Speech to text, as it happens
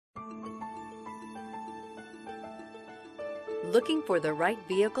Looking for the right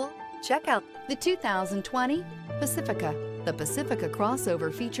vehicle? Check out the 2020 Pacifica. The Pacifica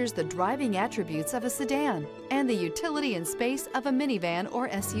crossover features the driving attributes of a sedan and the utility and space of a minivan or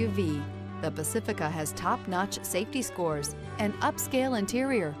SUV. The Pacifica has top-notch safety scores, an upscale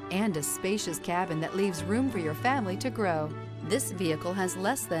interior, and a spacious cabin that leaves room for your family to grow. This vehicle has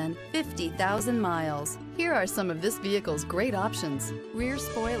less than 50,000 miles. Here are some of this vehicle's great options: rear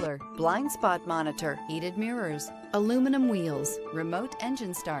spoiler, blind spot monitor, heated mirrors, aluminum wheels, remote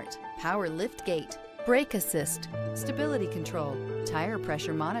engine start, power lift gate, brake assist, stability control, tire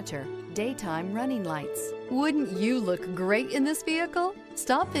pressure monitor, daytime running lights. Wouldn't you look great in this vehicle?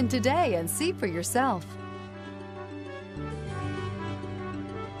 Stop in today and see for yourself.